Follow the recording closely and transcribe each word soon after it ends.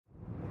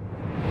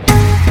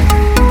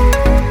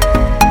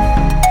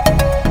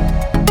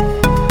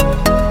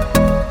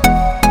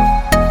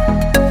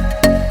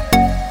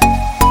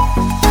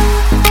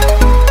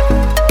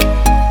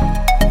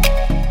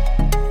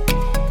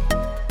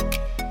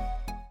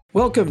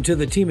Welcome to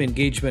the Team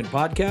Engagement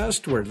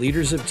Podcast, where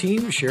leaders of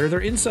teams share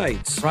their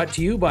insights. Brought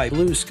to you by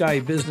Blue Sky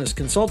Business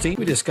Consulting.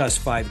 We discuss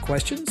 5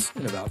 questions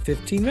in about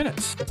 15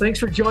 minutes. Well, thanks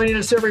for joining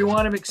us,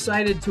 everyone. I'm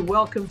excited to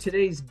welcome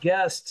today's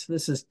guest.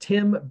 This is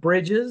Tim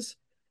Bridges.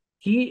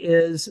 He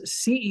is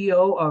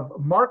CEO of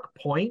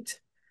MarkPoint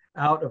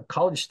out of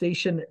College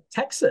Station,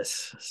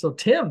 Texas. So,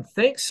 Tim,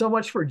 thanks so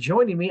much for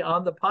joining me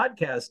on the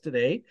podcast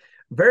today.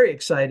 Very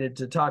excited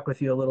to talk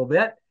with you a little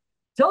bit.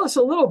 Tell us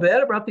a little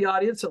bit about the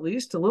audience, at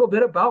least a little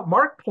bit about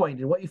MarkPoint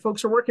and what you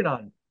folks are working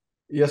on.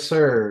 Yes,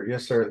 sir.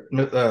 Yes, sir.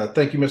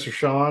 Thank you, Mr.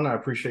 Sean. I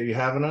appreciate you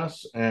having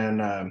us. And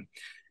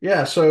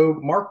so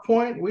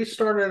MarkPoint, we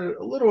started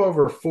a little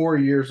over 4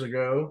 years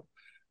ago.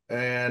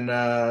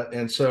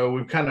 And so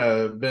we've kind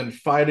of been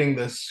fighting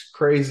this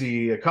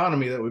crazy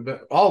economy that we've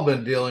all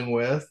been dealing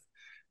with.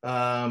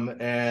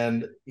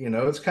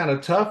 It's kind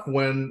of tough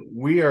when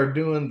we are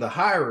doing the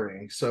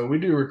hiring. So we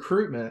do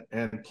recruitment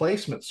and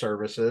placement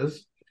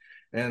services.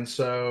 And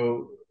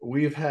so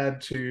we've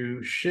had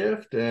to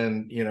shift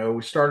and,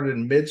 we started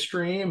in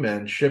midstream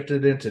and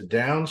shifted into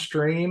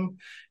downstream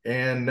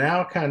and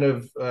now kind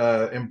of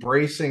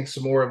embracing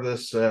some more of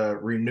this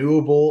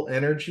renewable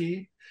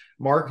energy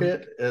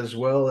market, as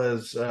well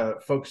as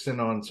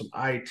focusing on some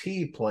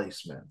IT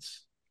placements.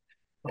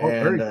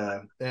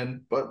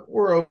 But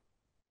we're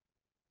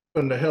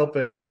open to help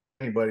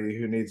anybody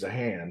who needs a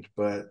hand.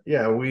 But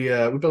yeah, we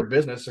built a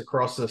business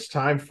across this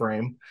time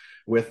frame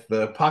with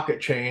the pocket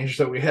change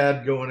that we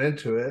had going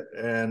into it,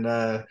 and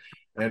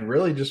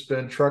really just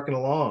been trucking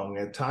along.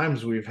 At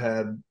times we've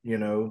had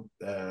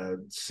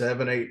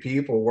 7-8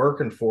 people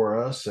working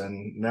for us,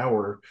 and now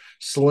we're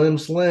slim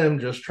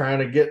just trying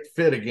to get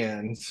fit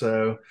again.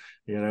 So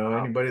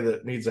anybody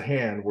that needs a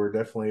hand, we're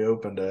definitely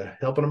open to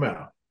helping them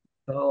out.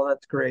 Oh,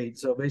 that's great.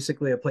 So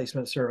basically a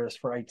placement service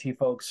for IT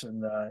folks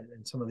and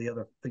some of the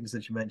other things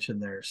that you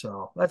mentioned there.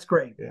 So that's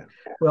great. Yeah.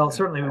 Well,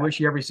 certainly we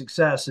wish you every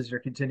success as you're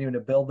continuing to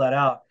build that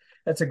out.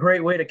 That's a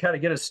great way to kind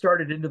of get us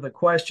started into the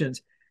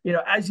questions.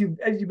 As you've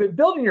been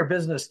building your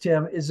business,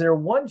 Tim, is there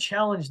one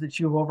challenge that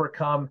you've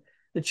overcome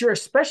that you're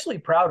especially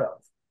proud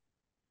of?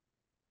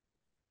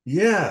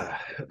 Yeah.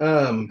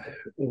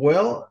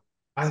 Well,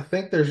 I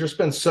think there's just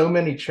been so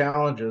many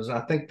challenges. I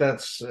think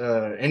that's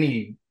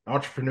any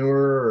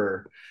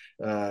entrepreneur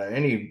or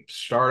any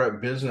startup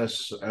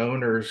business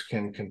owners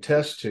can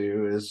contest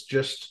to, is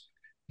just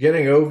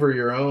getting over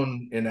your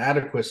own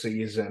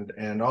inadequacies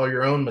and all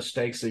your own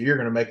mistakes that you're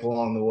going to make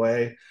along the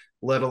way,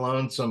 let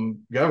alone some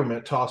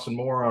government tossing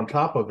more on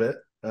top of it.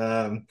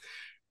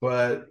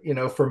 But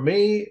for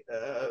me,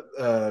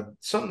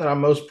 something that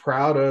I'm most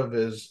proud of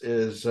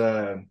is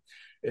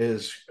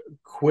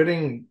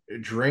quitting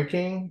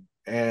drinking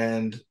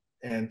and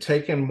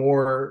taking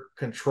more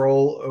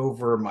control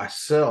over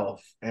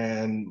myself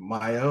and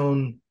my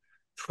own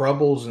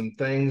troubles and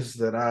things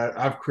that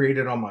I've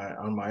created on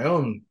my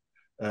own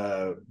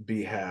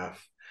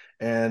behalf.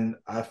 And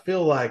I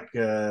feel like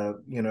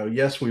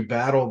yes, we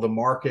battle the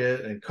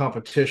market and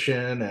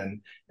competition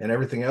and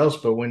everything else,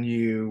 but when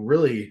you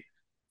really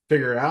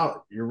figure it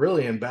out, you're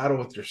really in battle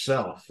with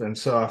yourself. And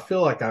so I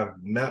feel like I've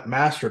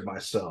mastered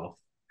myself.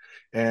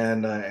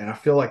 And I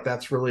feel like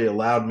that's really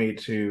allowed me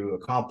to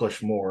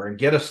accomplish more and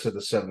get us to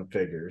the 7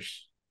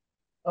 figures.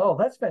 Oh,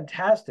 that's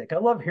fantastic. I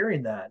love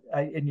hearing that.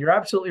 And you're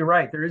absolutely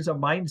right. There is a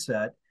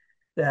mindset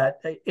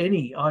that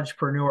any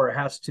entrepreneur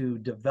has to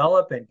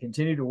develop and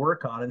continue to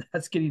work on, and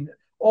that's getting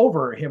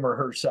over him or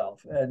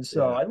herself. And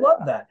so I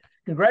love that.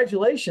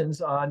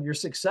 Congratulations on your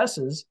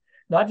successes,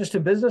 not just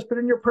in business, but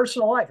in your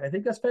personal life. I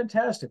think that's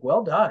fantastic.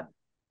 Well done.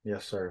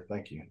 Yes, sir.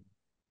 Thank you.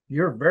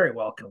 You're very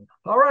welcome.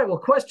 All right. Well,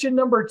 question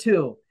number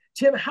 2.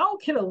 Tim, how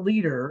can a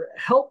leader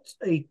help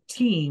a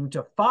team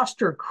to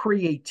foster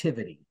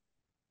creativity?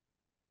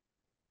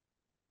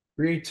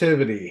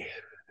 Creativity.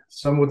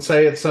 Some would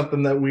say it's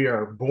something that we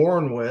are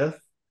born with.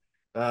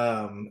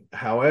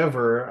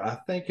 However, I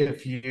think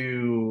if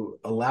you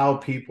allow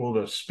people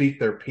to speak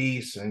their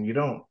piece and you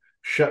don't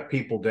shut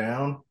people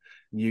down,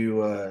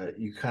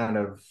 you kind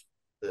of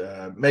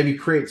maybe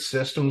create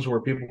systems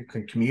where people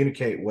can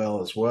communicate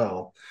well as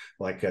well,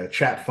 like a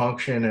chat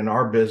function in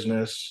our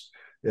business.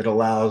 It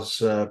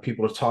allows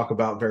people to talk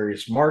about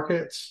various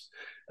markets,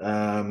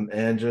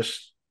 and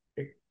just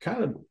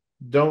kind of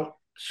don't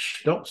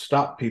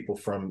stop people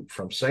from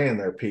saying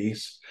their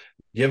piece.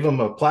 Give them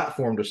a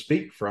platform to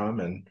speak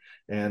from,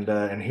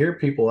 and hear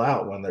people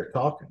out when they're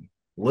talking.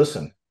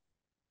 Listen,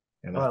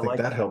 and I think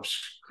that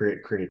helps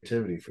create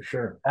creativity for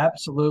sure.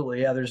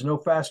 Absolutely, yeah. There's no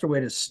faster way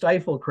to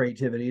stifle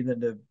creativity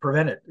than to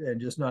prevent it and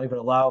just not even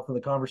allow for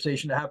the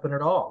conversation to happen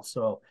at all.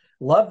 So,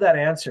 love that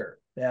answer.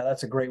 Yeah,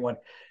 that's a great one.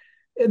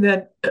 And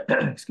then,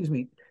 excuse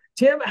me,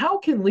 Tim, how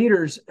can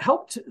leaders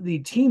help the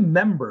team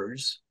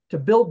members to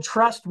build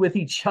trust with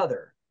each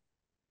other?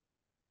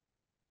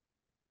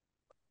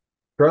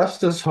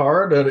 Trust is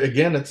hard.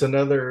 Again, it's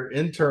another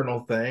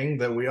internal thing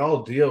that we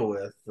all deal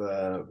with,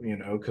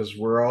 because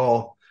we're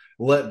all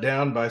let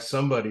down by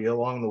somebody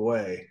along the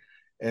way.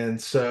 And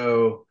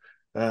so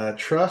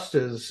trust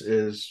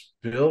is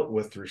built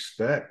with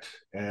respect.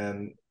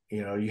 And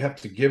you have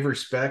to give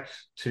respect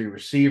to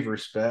receive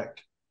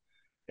respect,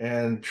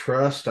 and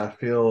trust, I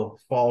feel,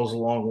 falls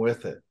along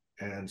with it.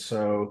 And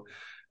so,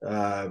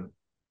 uh,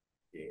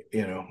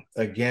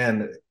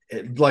 again,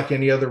 like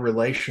any other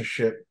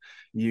relationship,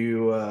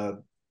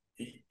 you've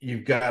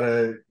got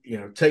to,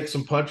 take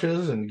some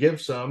punches and give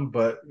some,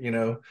 but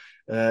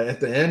at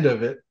the end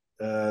of it,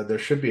 there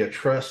should be a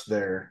trust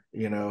there,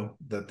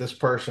 that this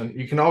person,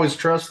 you can always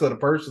trust that a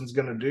person's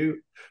going to do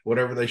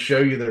whatever they show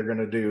you they're going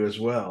to do as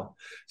well.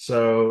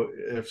 So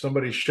if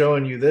somebody's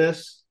showing you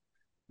this,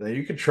 then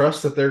you can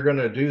trust that they're going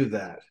to do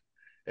that.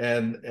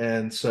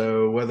 And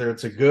so whether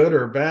it's a good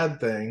or a bad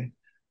thing,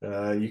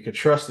 you can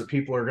trust that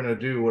people are going to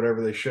do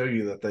whatever they show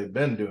you that they've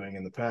been doing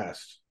in the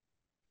past.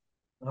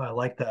 Oh, I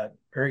like that.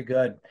 Very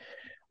good.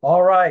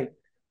 All right.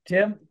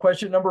 Tim,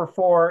 question number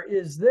 4.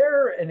 Is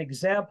there an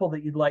example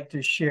that you'd like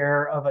to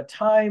share of a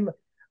time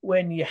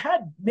when you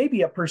had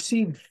maybe a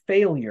perceived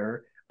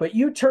failure, but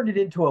you turned it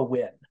into a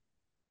win?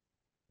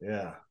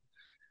 Yeah.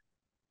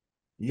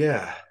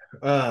 Yeah.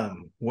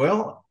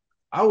 Well,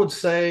 I would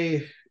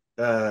say,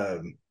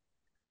 you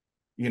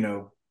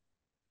know,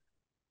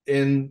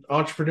 in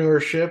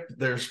entrepreneurship,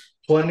 there's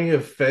plenty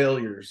of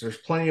failures. There's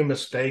plenty of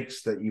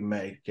mistakes that you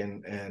make,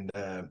 and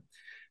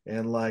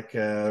like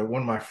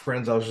one of my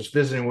friends I was just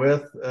visiting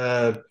with,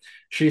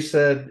 she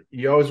said,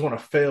 "You always want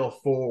to fail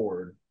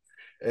forward."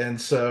 And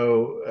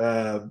so,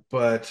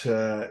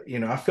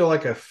 I feel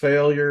like a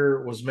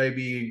failure was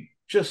maybe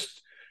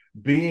just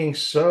being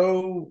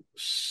so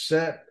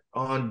set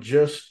on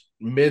just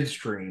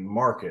midstream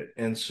market.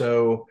 And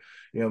so,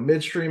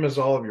 midstream is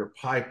all of your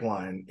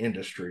pipeline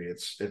industry.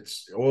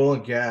 It's oil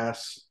and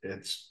gas.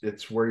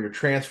 It's where you're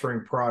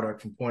transferring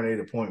product from point A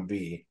to point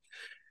B.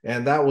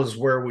 And that was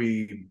where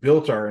we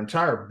built our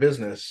entire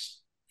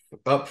business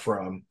up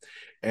from.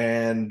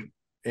 And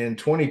in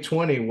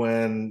 2020,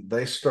 when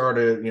they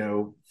started,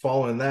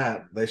 following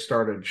that, they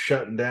started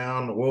shutting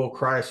down, oil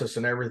crisis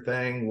and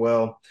everything.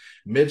 Well,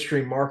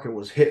 midstream market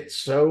was hit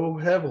so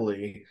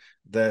heavily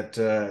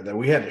that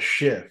we had to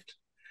shift.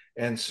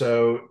 And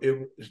so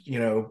it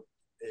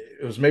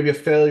was maybe a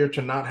failure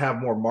to not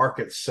have more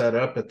markets set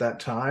up at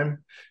that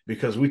time,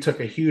 because we took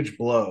a huge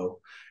blow.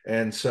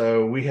 And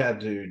so we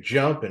had to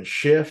jump and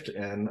shift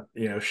and,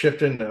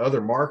 shift into other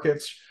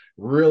markets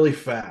really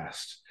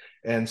fast.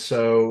 And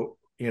so,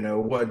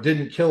 what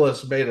didn't kill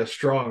us made us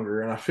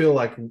stronger. And I feel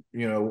like,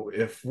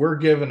 if we're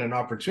given an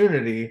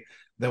opportunity,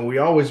 then we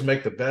always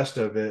make the best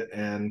of it.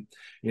 And,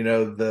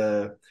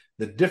 the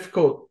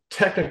difficult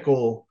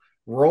technical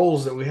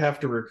roles that we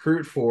have to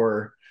recruit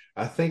for,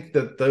 I think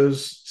that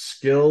those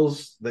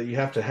skills that you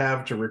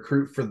have to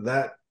recruit for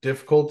that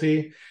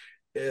difficulty,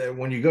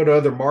 when you go to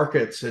other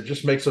markets, it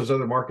just makes those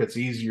other markets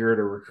easier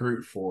to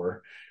recruit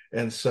for.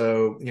 And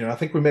so, I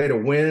think we made a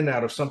win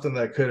out of something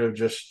that could have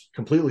just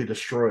completely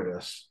destroyed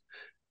us.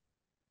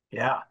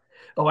 Yeah.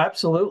 Oh,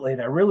 absolutely.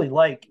 And I really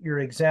like your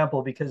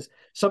example, because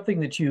something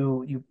that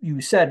you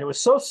said, and it was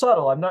so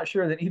subtle, I'm not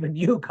sure that even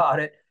you got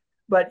it,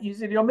 but you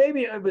said,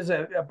 maybe it was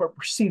a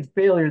perceived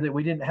failure that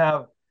we didn't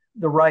have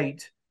the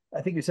right,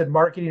 I think you said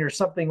marketing or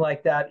something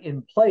like that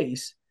in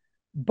place.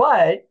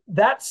 But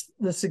that's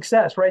the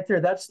success right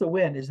there. That's the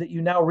win, is that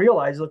you now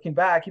realize, looking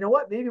back, you know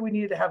what, maybe we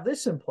needed to have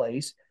this in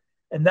place.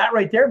 And that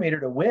right there made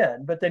it a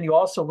win. But then you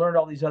also learned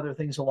all these other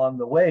things along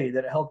the way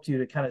that helped you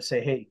to kind of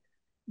say, hey,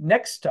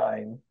 next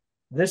time,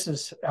 this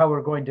is how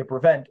we're going to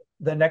prevent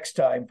the next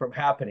time from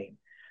happening.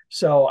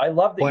 So I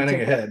love that planning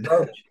you take ahead. That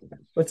approach.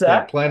 What's that?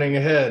 Yeah, planning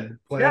ahead,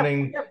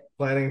 planning, yeah.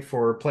 planning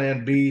for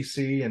plan B,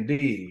 C, and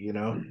D,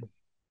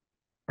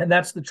 And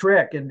that's the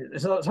trick. And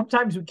so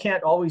sometimes we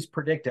can't always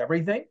predict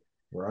everything.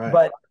 Right.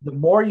 But the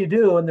more you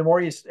do, and the more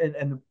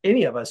and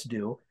any of us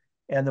do,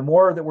 and the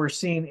more that we're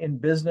seeing in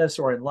business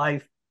or in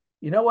life,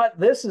 you know what,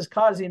 this is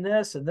causing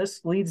this, and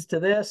this leads to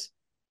this.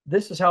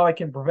 This is how I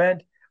can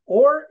prevent,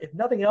 or if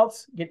nothing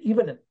else, get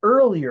even an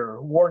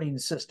earlier warning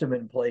system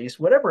in place,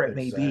 whatever it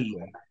may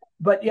be.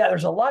 But yeah,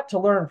 there's a lot to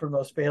learn from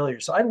those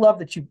failures. So I love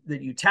that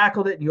you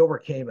tackled it and you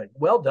overcame it.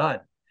 Well done.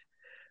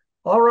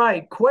 All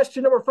right,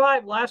 question number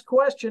 5, last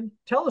question.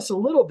 Tell us a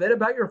little bit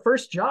about your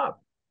first job.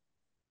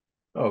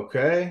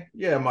 Okay.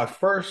 Yeah, my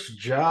first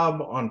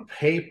job on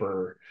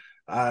paper,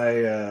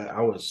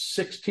 I was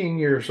 16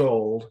 years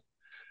old,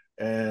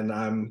 and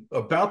I'm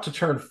about to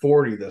turn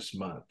 40 this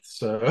month.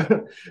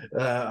 So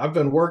I've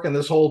been working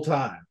this whole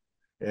time,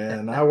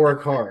 and I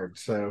work hard.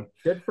 So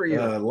good for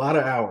you. A lot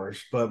of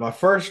hours. But my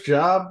first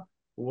job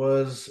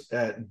was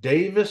at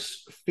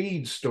Davis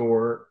Feed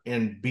Store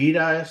in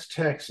Bedias,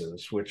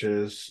 Texas, which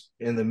is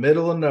in the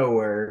middle of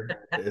nowhere.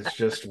 It's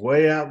just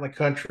way out in the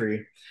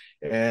country.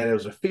 And it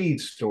was a feed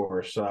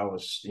store. So I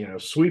was,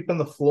 sweeping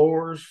the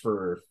floors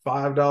for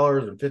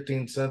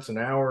 $5.15 an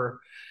hour,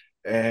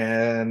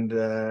 and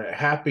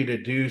happy to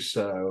do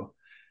so.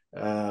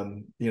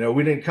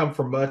 We didn't come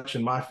from much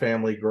in my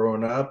family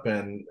growing up,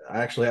 and I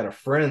actually had a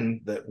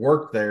friend that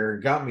worked there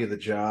and got me the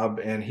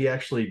job, and he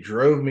actually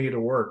drove me to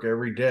work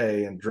every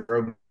day and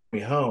drove me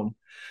home.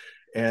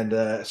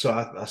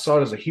 So I saw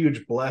it as a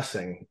huge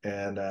blessing,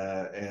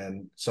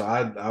 and so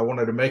I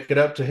wanted to make it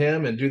up to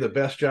him and do the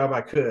best job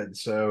I could.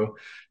 So,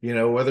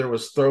 whether it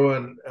was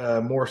throwing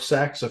more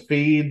sacks of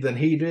feed than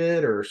he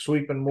did or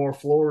sweeping more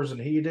floors than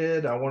he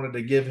did, I wanted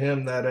to give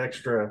him that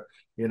extra,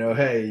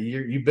 hey,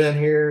 you've been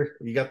here,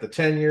 you got the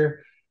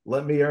tenure,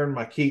 let me earn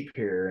my keep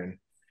here.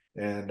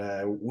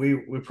 And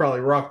we probably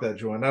rocked that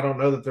joint. I don't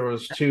know that there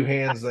was two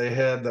hands they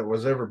had that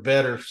was ever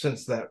better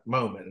since that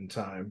moment in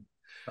time.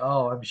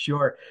 Oh, I'm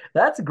sure.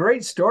 That's a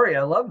great story.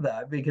 I love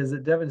that because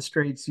it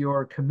demonstrates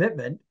your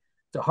commitment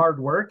to hard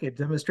work. It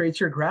demonstrates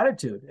your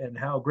gratitude and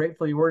how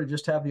grateful you were to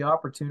just have the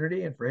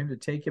opportunity and for him to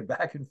take you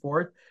back and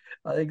forth.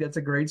 I think that's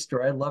a great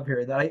story. I love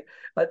hearing that.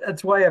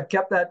 That's why I've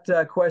kept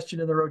that question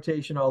in the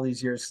rotation all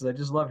these years, because I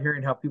just love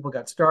hearing how people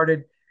got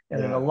started.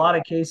 And in a lot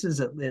of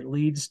cases, it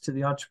leads to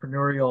the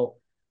entrepreneurial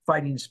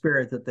fighting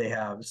spirit that they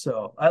have.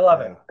 So I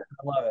love it.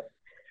 I love it.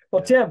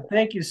 Well, Tim,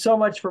 thank you so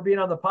much for being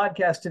on the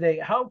podcast today.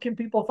 How can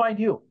people find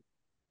you?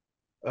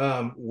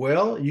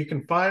 Well, you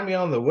can find me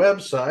on the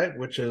website,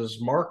 which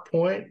is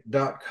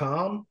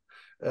markpoint.com.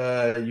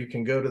 You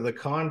can go to the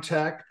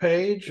contact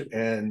page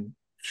and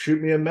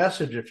shoot me a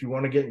message if you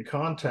want to get in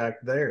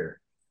contact there.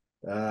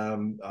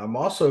 I'm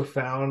also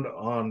found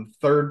on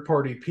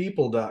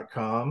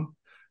thirdpartypeople.com,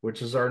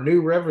 which is our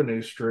new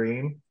revenue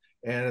stream.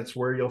 And it's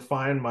where you'll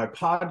find my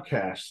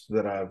podcast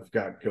that I've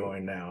got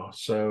going now.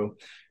 So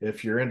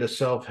if you're into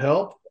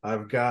self-help,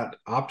 I've got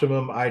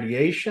Optimum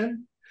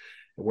Ideation,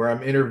 where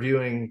I'm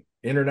interviewing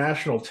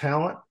international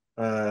talent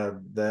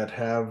that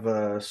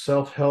have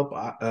self-help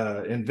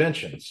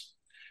inventions,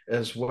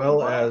 as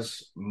well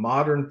as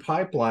Modern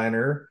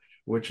Pipeliner,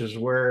 which is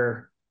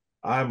where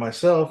I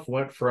myself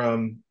went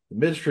from the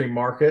midstream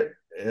market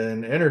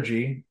and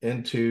energy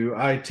into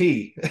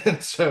IT.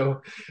 And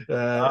so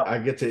I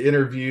get to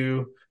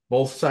interview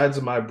both sides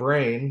of my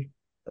brain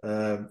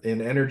in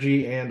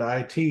energy and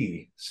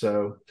IT.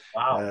 So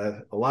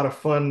a lot of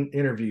fun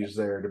interviews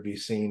there to be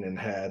seen and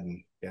had,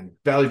 and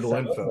valuable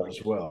info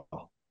as well.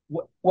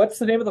 What's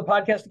the name of the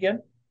podcast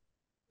again?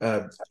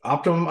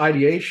 Optimum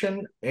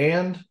Ideation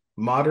and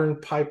Modern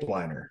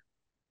Pipeliner.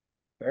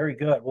 Very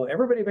good. Well,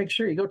 everybody make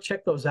sure you go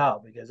check those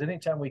out, because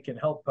anytime we can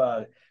help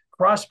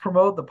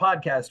cross-promote the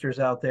podcasters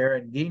out there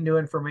and gain new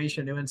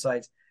information, new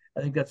insights, I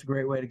think that's a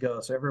great way to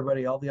go. So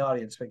everybody, all the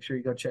audience, make sure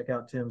you go check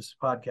out Tim's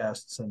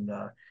podcasts and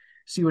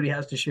see what he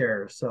has to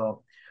share.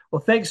 So,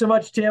 well, thanks so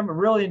much, Tim. I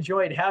really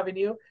enjoyed having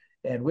you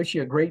and wish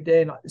you a great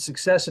day and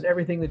success in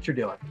everything that you're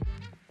doing.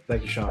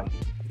 Thank you, Sean.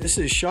 This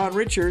is Sean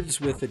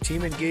Richards with the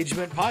Team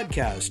Engagement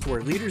Podcast,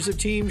 where leaders of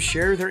teams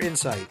share their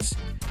insights.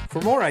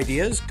 For more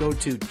ideas, go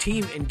to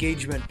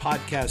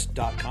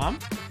teamengagementpodcast.com.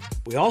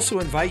 We also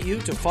invite you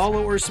to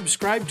follow or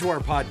subscribe to our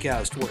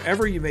podcast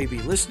wherever you may be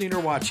listening or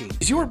watching.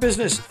 Is your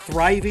business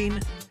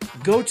thriving?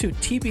 Go to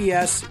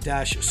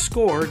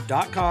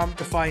tbs-score.com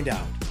to find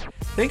out.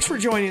 Thanks for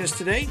joining us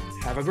today.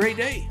 Have a great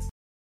day.